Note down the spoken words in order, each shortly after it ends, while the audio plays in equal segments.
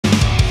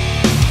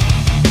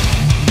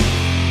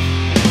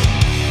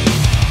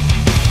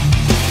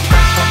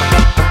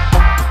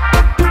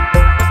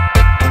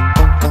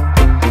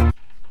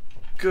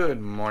Good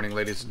morning,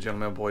 ladies and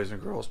gentlemen, boys and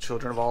girls,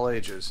 children of all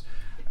ages.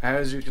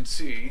 As you can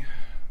see,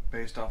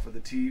 based off of the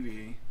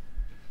TV,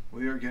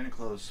 we are getting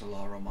close to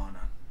La Romana.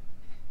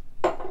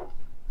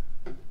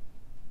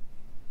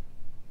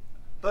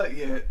 But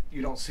yet,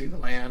 you don't see the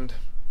land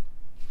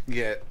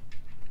yet.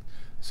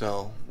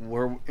 So,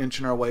 we're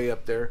inching our way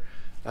up there.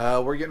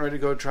 We're getting ready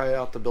to go try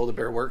out the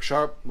Build-A-Bear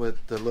workshop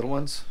with the little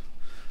ones.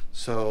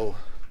 So,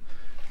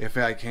 if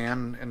I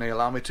can, and they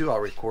allow me to, I'll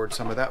record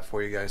some of that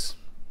for you guys.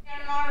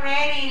 They're not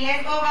ready.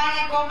 Let's go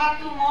back and come back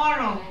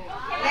tomorrow.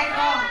 Let's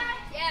go.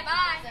 Yeah,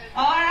 bye.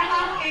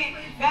 Alright.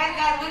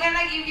 Guys, we're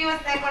gonna give you a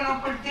second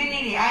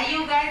opportunity. Are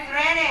you guys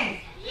ready?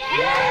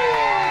 Yeah.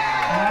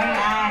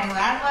 Alright,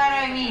 that's what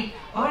I mean.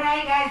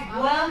 Alright guys,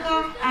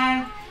 welcome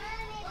and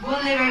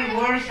Build-A-Bear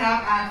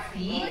workshop at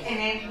sea. And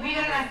then we're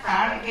gonna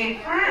start. Okay,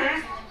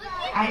 first,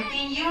 I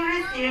think you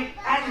received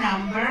a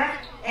number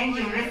and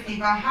you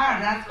received a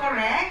heart. That's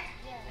correct?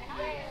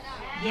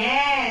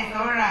 Yes,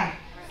 alright.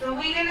 So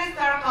we're gonna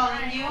start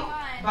calling you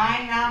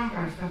by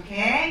numbers,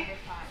 okay?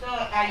 So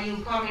are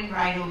you coming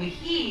right over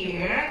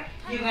here?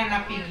 You're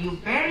gonna pick your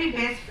very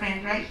best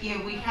friend right here.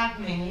 We have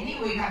many.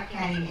 We have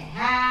Candy and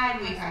Hat.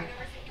 We have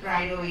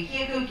right over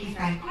here cookies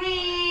and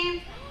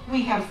cream.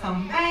 We have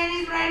some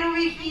berries right over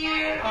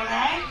here,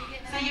 alright?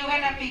 So you're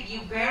gonna pick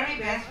your very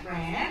best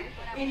friend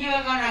and you're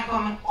gonna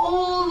come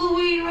all the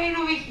way right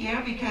over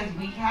here because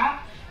we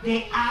have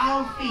the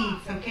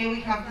outfits, okay?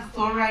 We have the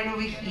store right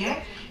over here.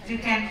 You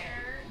can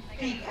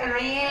pick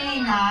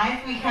really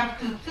nice. We have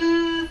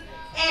tutus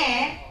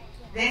and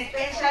the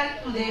special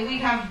today we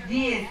have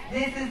this.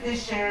 This is the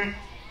shirt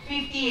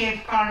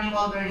 50th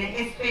Carnival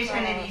birthday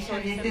special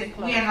edition. This is,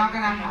 we are not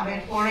gonna have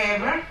it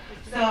forever.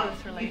 So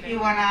if you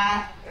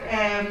wanna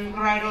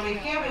right over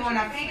here, we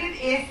wanna pick it.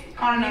 It's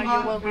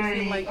Carnival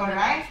birthday,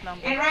 alright?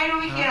 And right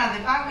over here at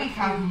the back we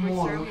have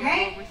more,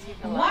 okay?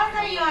 Once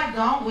that you are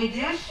done with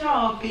your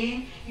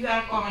shopping, you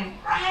are coming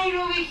right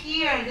over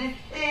here. This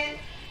is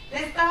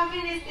the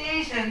stopping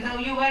station. So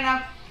you're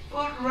gonna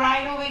put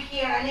right over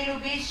here a little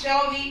bit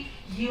showing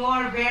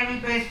your very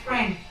best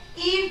friend.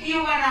 If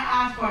you're gonna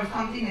ask for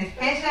something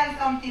special,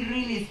 something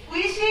really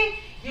squishy,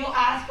 you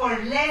ask for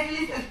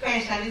Leslie's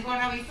special. It's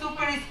gonna be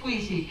super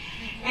squishy.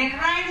 And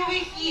right over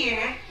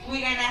here,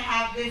 we're gonna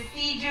have the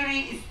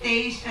surgery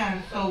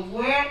station. So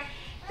where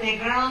the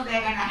girls,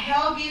 they're gonna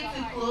help you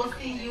to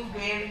closing your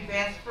very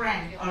best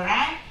friend,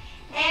 alright?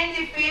 And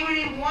the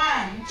favorite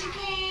one,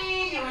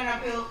 chicken, you're gonna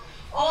fill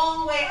all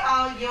the way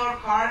out your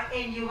card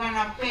and you're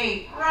gonna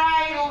pay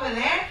right over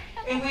there.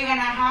 And we're gonna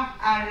have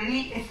a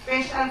really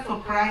special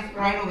surprise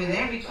right over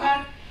there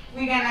because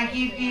we're gonna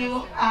give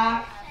you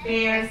a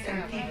bear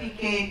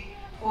certificate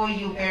for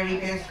your very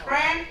best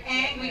friend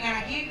and we're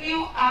gonna give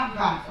you a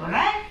bag,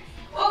 alright?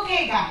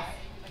 Okay guys,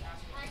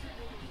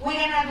 we're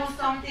gonna do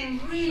something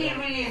really,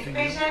 really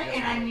special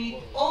and I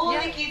need all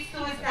the kids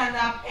to stand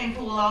up and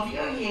pull off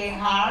your hair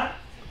hard.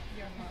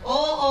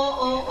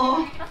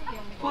 Pull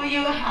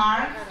your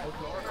heart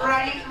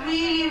right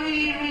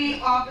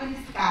really up in the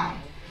sky.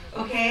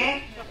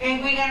 Okay?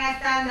 And we're gonna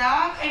stand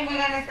up and we're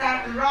gonna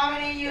start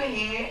rubbing in your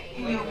hair,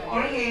 in your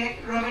forehead,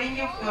 rubbing in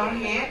your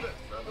forehead.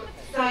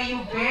 So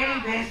your very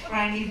best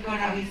friend is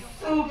gonna be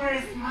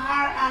super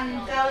smart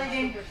and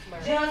intelligent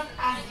just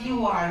as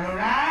you are,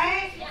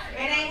 alright?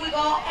 And then we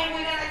go and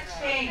we're gonna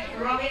change,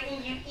 rub it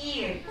in your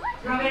ear.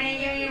 Rub it in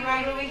your ear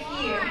right over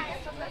here.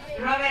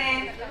 Rub it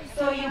in.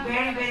 So your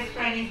very best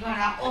friend is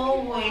gonna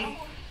always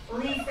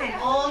listen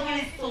all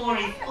your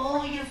stories,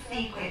 all your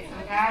secrets,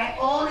 okay?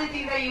 All the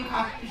things that you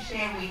have to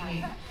share with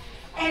him.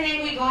 And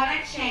then we're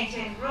gonna change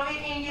and rub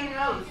it in your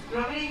nose.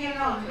 Rub it in your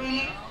nose,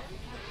 really.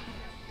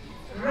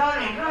 Rub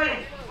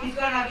it. It's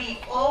gonna be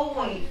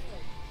always.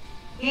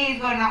 He's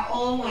gonna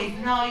always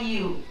know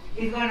you.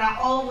 He's gonna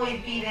always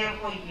be there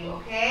for you,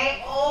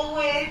 okay?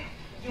 Always,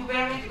 your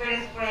very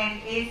best friend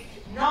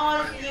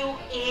knows you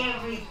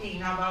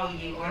everything about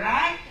you,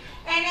 alright?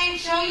 And then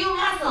show your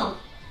muscles.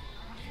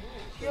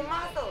 Your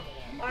muscles.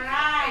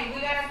 Alright,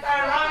 we're gonna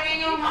start rubbing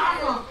your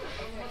muscles.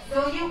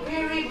 So your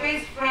very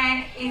best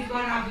friend is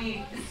gonna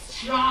be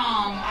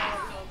strong,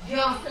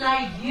 just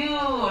like you,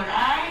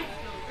 alright?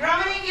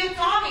 Rub it in your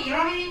tummy.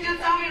 Rub it in your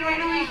tummy right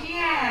over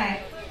here.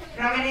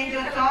 Rub it in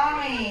your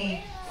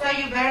tummy. So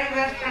your very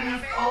best friend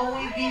is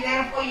always be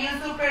there for you,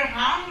 super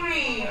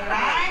hungry,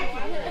 alright?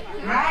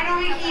 Right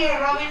over here,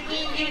 rub it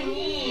in your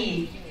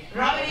knee.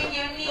 Rub it in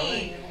your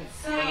knee.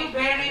 So your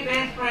very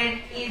best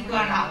friend is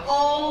gonna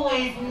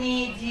always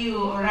need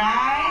you,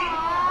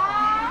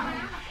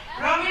 right?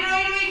 Rub it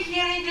right over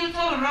here in your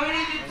toes. Rub it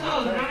in your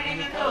toes. Rub it in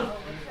your toes.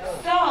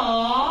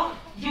 So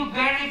your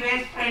very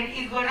best friend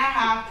is gonna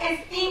have a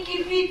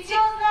stinky feet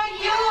just like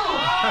you.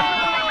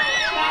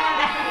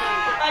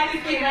 I'm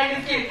just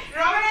kidding.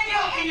 Rub it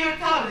in your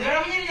toes.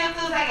 Rub it in your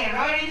toes again.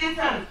 Rub it in your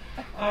toes.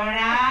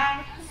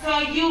 Alright? So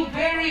your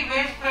very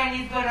best friend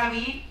is gonna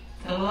be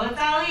totally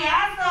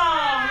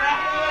awesome,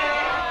 right?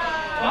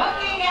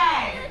 Okay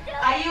guys,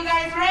 are you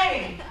guys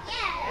ready?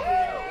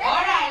 Yeah.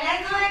 Alright,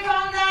 let's do the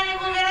countdown and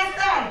we're gonna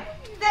start.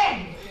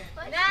 10,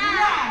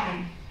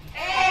 9,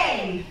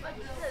 8,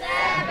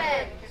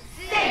 7,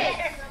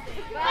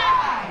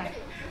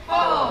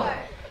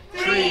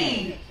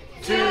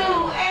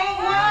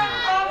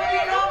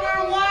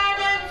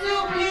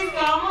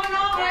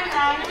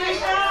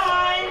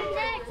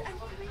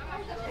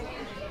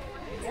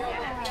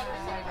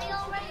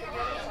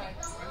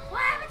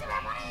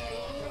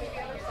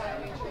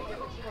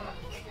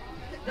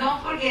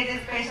 forget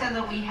the special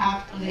that we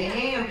have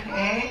today,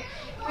 okay?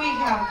 We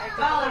have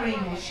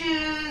ballerina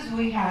shoes,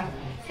 we have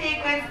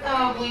sequin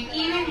stuff, we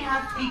even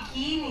have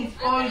bikinis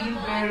for you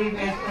very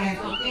best friends.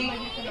 So pick,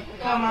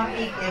 come and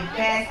pick the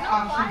best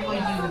option for you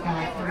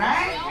guys,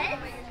 alright?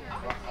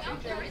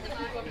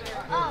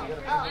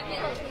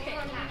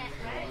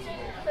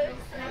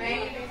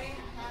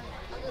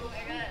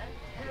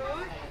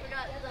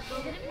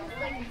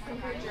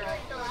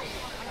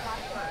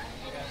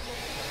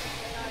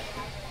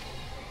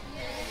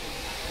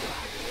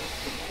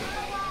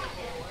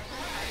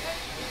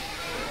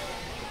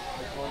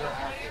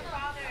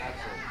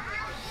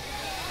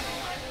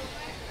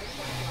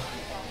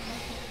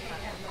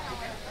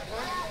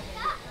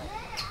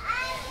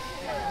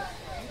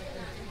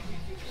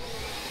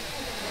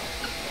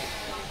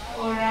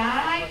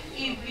 Alright,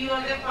 if you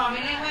are the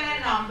family with a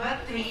number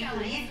 3,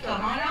 please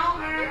come on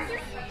over.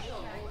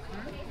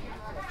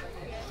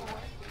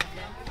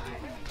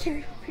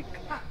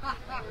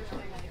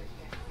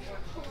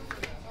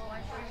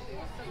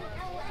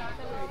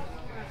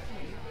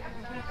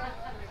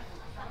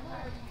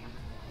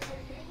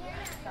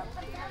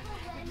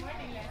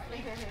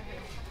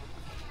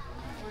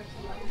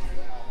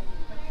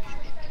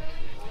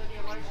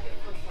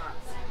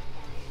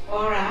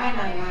 Alright,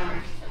 my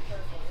love.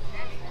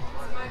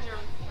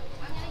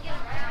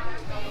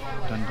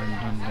 Dun, dun,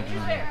 dun, dun,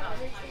 dun.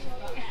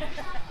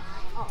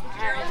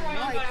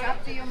 No, it's up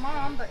to your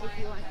mom, but if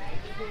you want to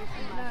do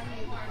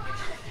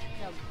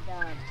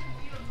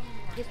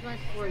this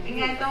one's for you. And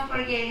guys, don't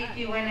forget, if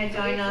you want to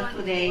join us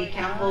today,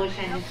 Camp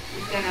Ocean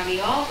is going to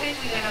be open.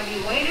 We're going to be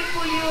waiting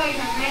for you. I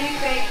have many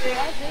faces,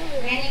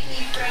 many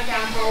kids from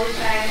Camp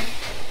Ocean.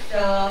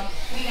 So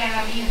we're going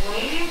to be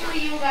waiting for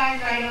you guys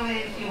right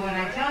away. If you want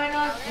to join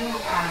us, you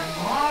are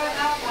more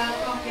than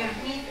welcome. Your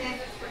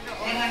nieces,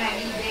 they're going to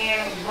be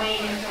there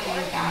waiting for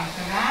you guys,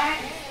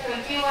 alright? So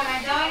if you want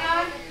to join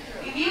us,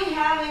 if you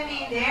haven't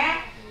been there,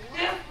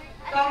 just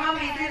come and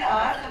visit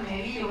us, and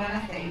maybe you want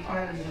to stay for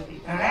a little bit,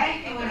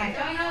 alright? If you want to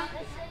join us,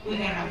 we're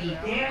going to be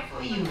there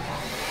for you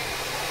guys.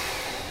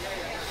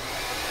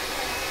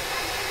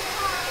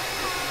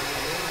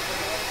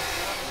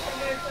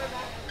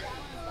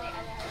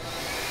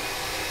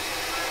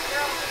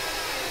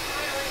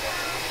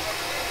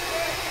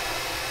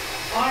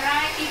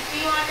 Alright, if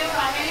you are the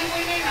family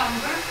winner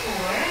number 4,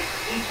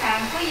 it's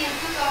time for you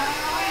to go on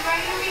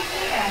right over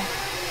here.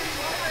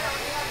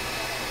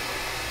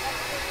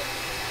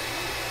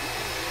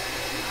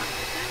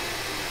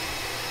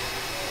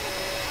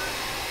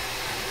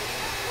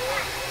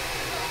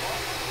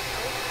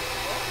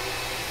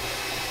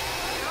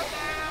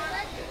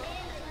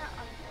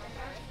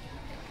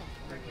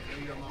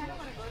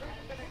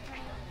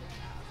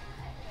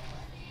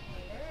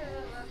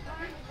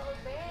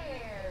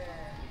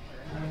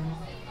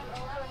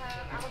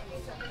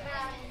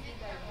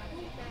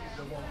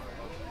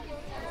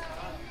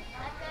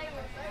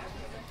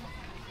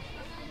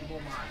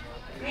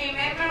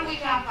 Remember, we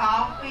have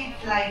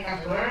outfits like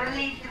a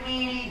girly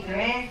three,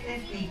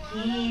 dresses,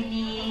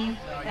 bikinis,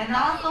 and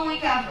also we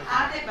have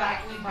at the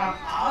back, we have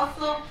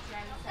also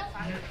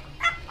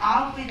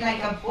outfit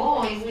like a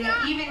boy. We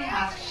even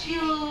have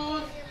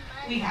shoes,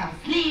 we have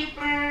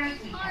slippers,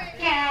 we have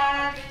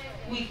cats,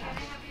 we have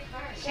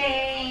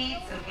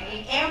shades,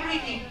 okay,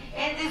 everything.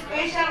 And the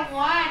special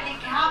one, the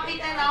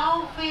Captain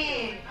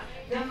outfit.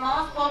 The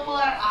most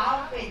popular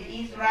outfit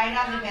is right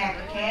on the back,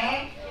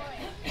 okay?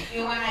 If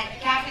you want a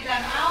Captain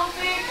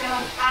outfit,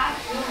 just ask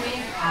to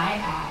Miss I.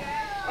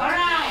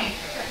 Alright,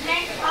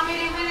 next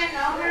family with a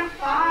number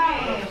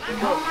 5.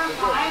 Number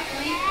 5,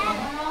 please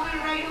come on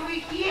over right over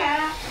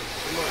here.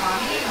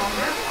 Family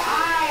number 5.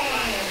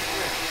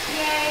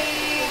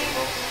 Yay!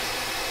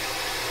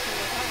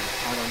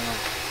 I don't know.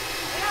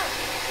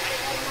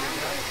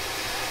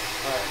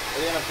 Alright,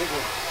 we're gonna pick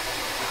one.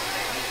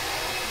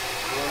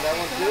 You want that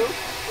one too?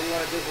 Or you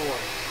want a different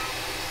one?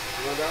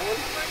 You want that one?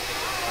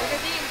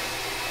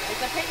 It's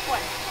a pink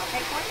one. I'll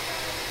take one.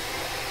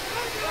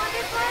 You want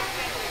this one?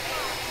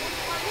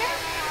 Yeah.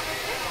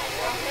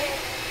 Okay.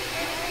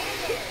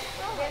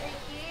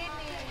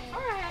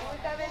 All right.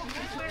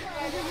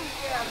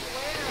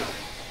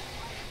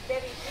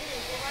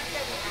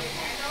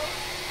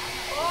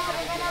 Oh,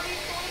 they're gonna be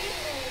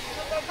twins.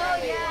 Oh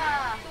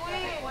yeah.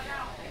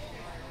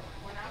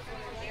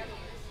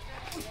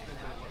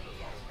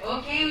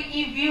 Okay,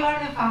 if you are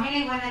the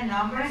family with a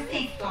number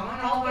 6, come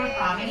on over,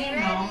 family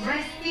number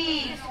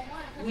 6.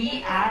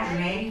 We are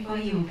ready for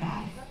you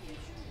guys.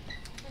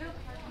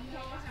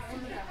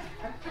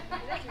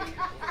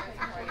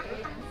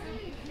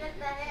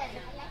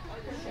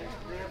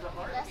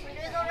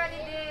 It's already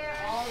there.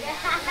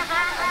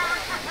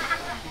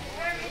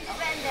 We're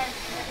independent.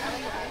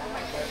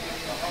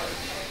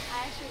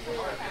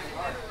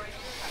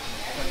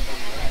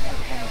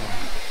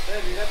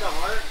 Babe, you got the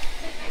heart?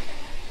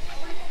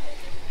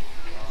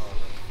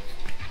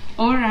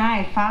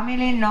 Alright,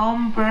 family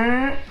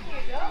number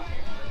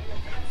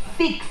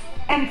 6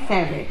 and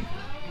 7.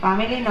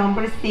 Family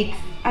number 6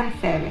 and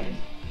 7.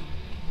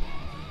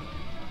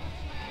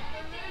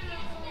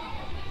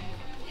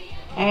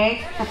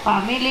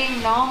 Family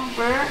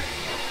number.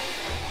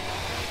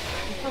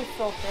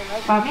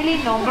 Family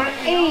number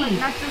 8.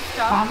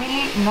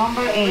 Family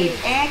number 8.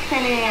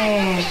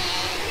 Excellent.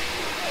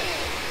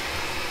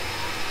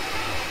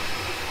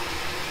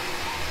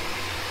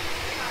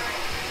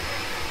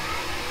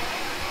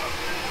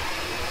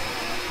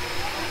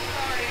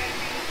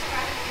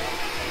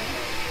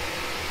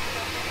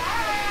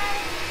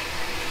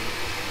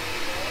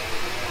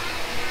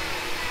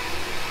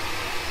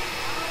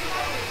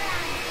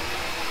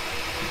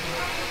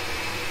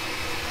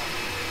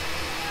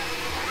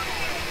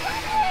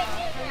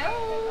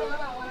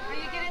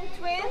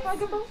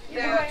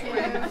 Yeah,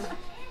 twins.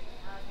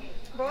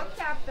 Both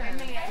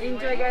captains.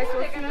 Enjoy, guys.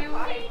 We'll see you.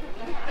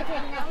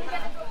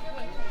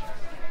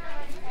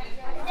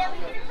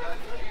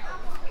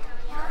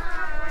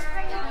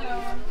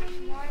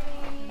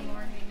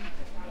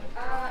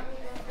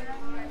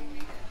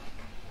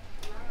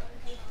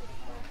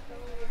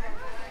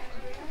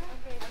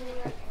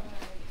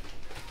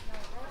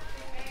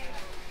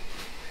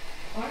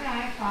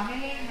 Alright,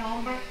 family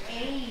number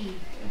 8.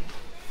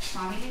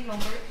 Family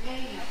number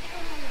 8.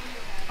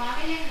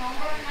 Family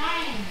number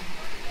 9.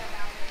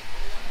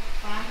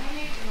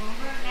 Family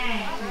number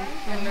 9.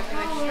 And look at the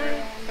shirt.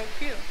 So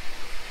cute.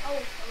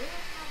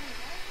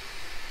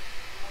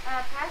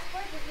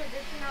 Passport is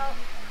additional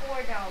 $4. Look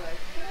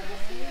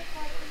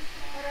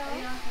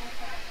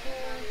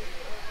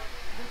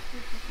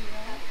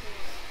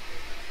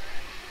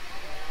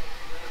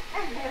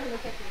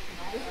at this.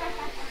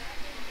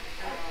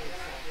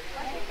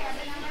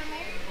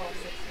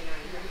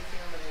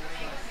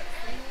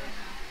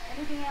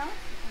 Anything else?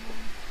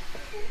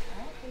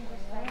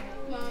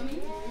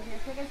 Mommy?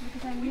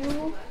 Because I'm new.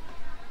 No,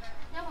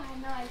 I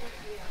know I just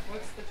do.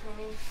 What's the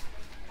total?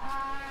 I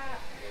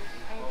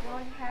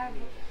don't have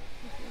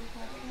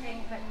anything,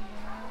 but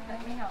let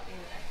me help you.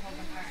 Hold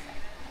on for a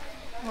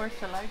second.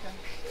 Where's Elijah?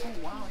 Oh,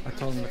 wow. I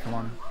told him to come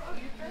on.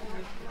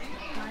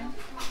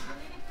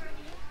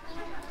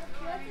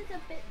 Yours is a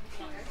bit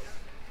too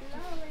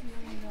slow.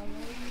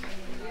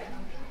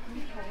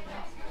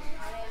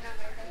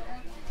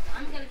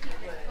 I'm going to keep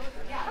this.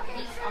 Yeah,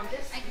 okay. On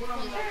this, I can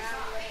close it.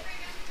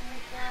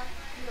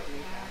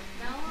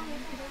 No, I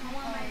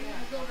want my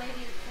little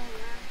baby to play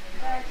around.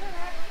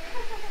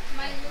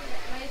 My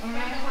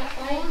Alright, when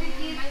all the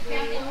kids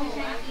get home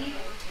and eat,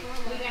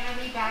 we're gonna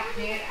be back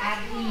there at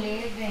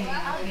 11,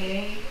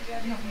 okay?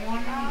 In the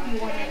morning, if you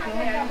want to go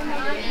home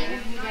at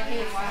 11, we gotta be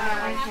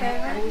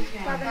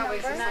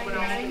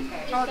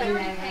Oh, the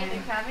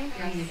having is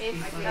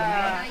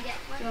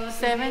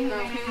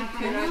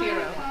 7220.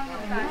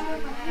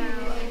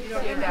 You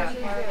don't need that. You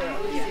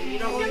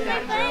don't need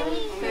that.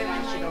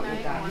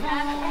 791.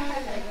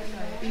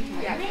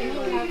 Yeah, can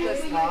you have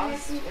this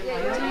lost in my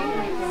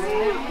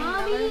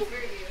Mommy,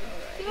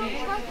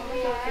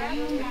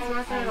 It's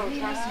not that I don't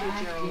trust you,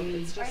 Joe.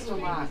 It's just a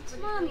lot.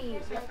 Mommy,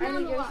 it's not a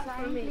lot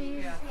for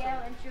me.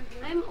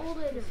 I'm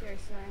older this year,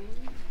 so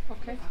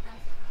Okay.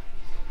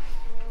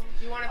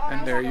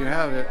 And there you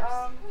have it.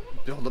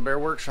 Build-A-Bear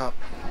Workshop.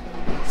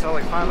 So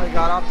we finally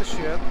got off the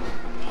ship.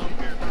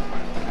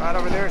 Right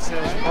over there it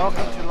says,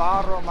 "Welcome to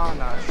La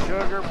Romana,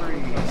 Sugar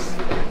Breeze."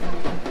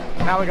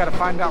 Now we got to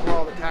find out where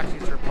all the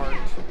taxis are parked.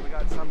 We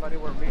got somebody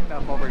we're meeting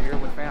up over here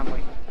with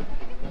family.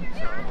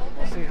 So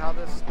we'll see how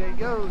this day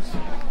goes.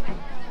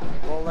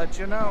 We'll let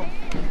you know.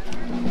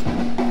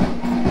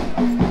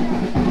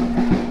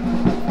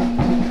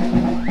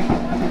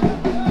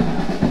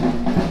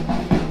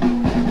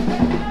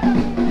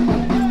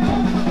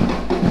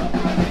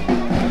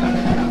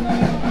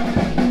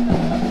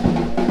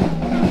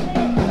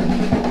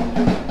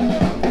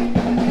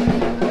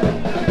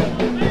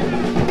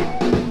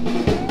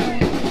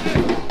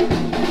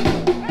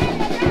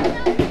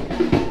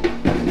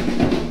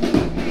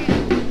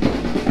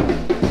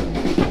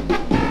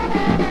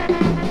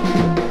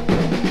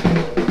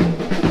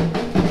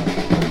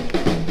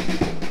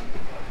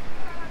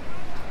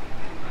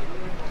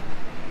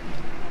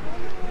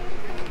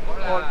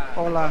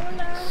 Hola.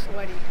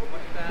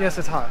 Yes,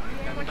 it's hot.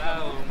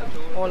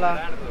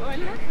 Hola.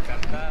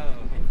 Encantado.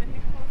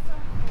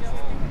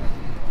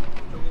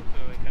 Mucho gusto,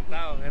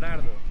 encantado,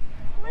 Gerardo.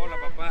 Hola,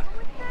 papá.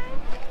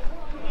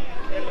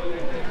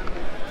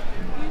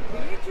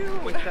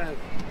 ¿Cómo estás?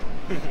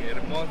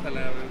 Hermosa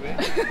la bebé.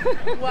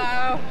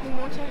 Wow,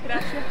 muchas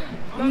gracias.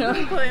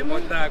 ¿Cómo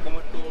está? ¿Cómo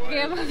estuvo?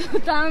 ¿qué pasó?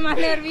 Estaba más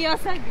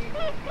nerviosa. Sí,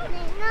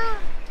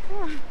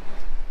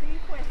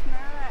 pues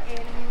nada,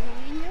 el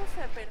niño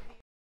se perdió.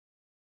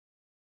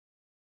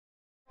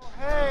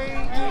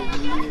 Hey!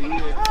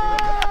 Oh,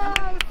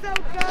 so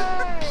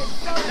good!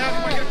 Now,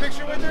 can we get a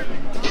picture with her?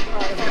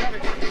 Alright, let's get a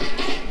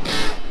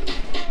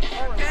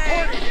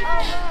picture.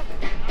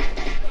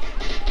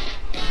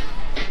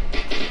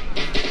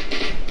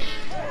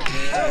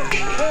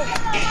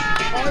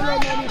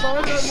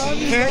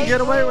 Can't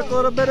get away with a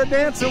little bit of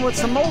dancing with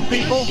some old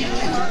people.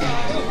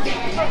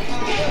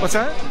 What's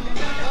that?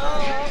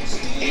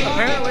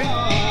 Apparently.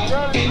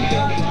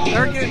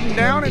 They're getting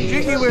down and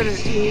jiggy with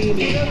it.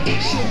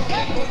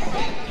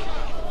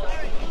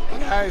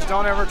 Guys,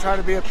 don't ever try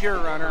to be a pure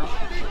runner.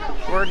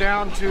 We're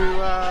down to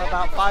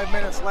about 5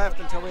 minutes left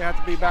until we have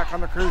to be back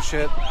on the cruise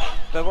ship.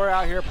 But we're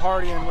out here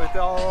partying with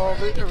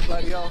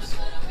everybody else.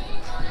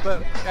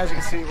 But as you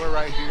can see, we're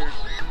right here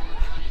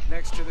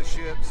next to the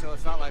ship, so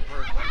it's not like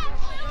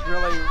we're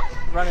really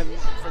running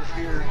for the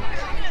pier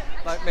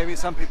like maybe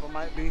some people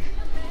might be.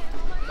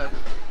 But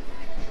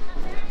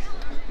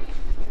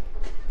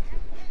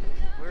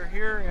we're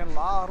here in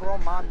La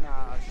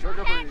Romana,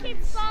 Sugar My hair Breeze.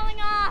 keeps falling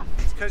off.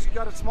 It's because you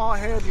got a small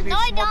head, you need No,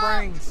 I some more don't.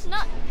 brains. No.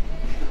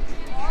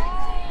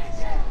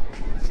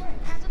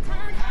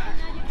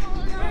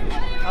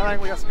 I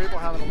think we got some people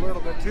having a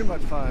little bit too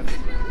much fun.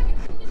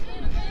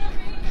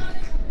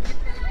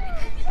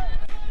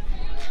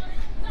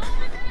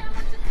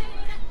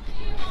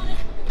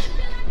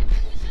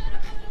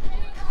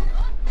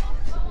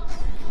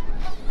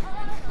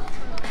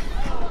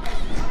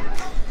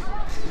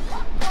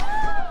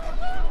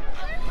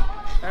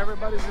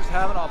 Everybody's just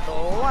having a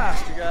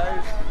blast, you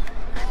guys.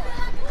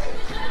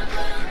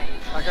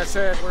 Like I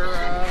said, we're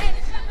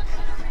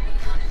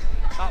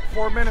about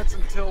 4 minutes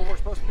until we're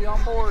supposed to be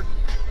on board.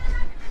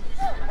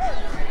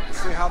 Let's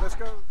see how this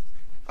goes.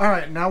 All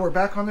right, now we're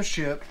back on the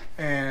ship,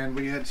 and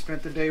we had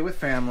spent the day with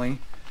family.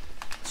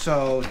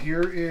 So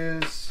here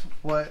is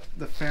what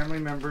the family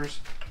members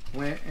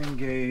went and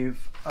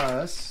gave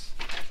us.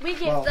 We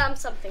gave them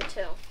something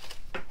too.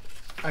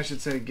 I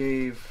should say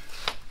gave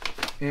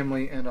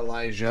Emily and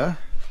Elijah.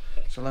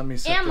 So let me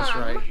set And this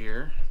Mom. right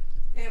here.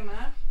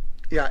 Emma.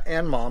 Yeah,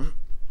 and Mom.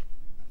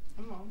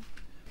 Mom.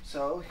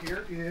 So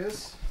here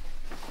is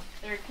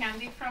They're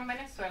candy from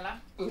Venezuela.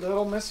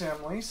 little Miss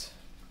Emily's.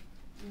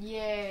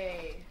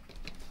 Yay.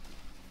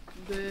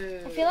 Boo.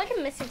 I feel like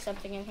I'm missing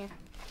something in here.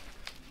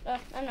 Oh,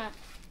 I'm not.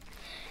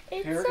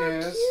 It's Here so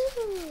is-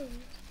 cute.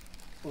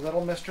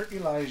 Little Mr.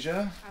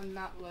 Elijah. I'm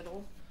not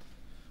little.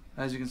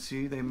 As you can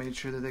see, they made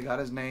sure that they got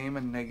his name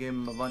and they gave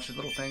him a bunch of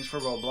little things for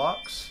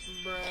Roblox.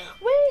 Bruh.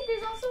 Wait,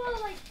 there's also a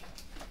like.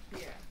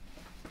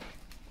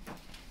 Yeah.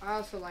 I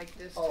also like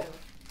this Oh, too.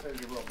 there's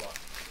your Roblox.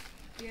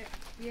 Yeah.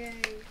 Yay.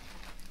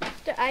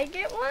 Do I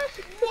get one?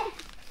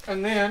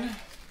 And then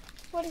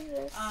What is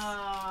this?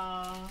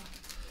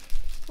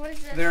 What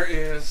is this? there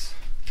is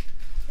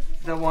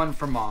the one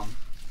for Mom.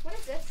 What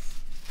is this?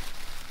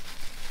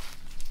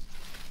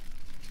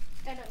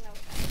 I don't know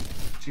what that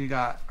is. She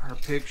got her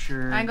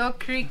picture. I go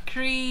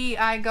Cree,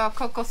 I go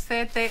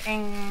Cocosete,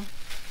 and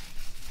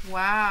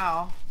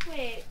wow.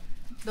 Wait.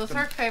 Those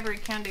are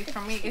favorite candies for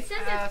me. It It's, says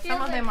it some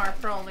feels of them like are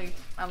probably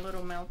a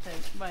little melted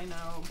by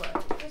now, but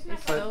Where's my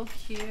it's phone? so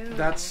cute.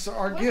 That's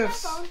our Where's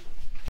gifts. my phone?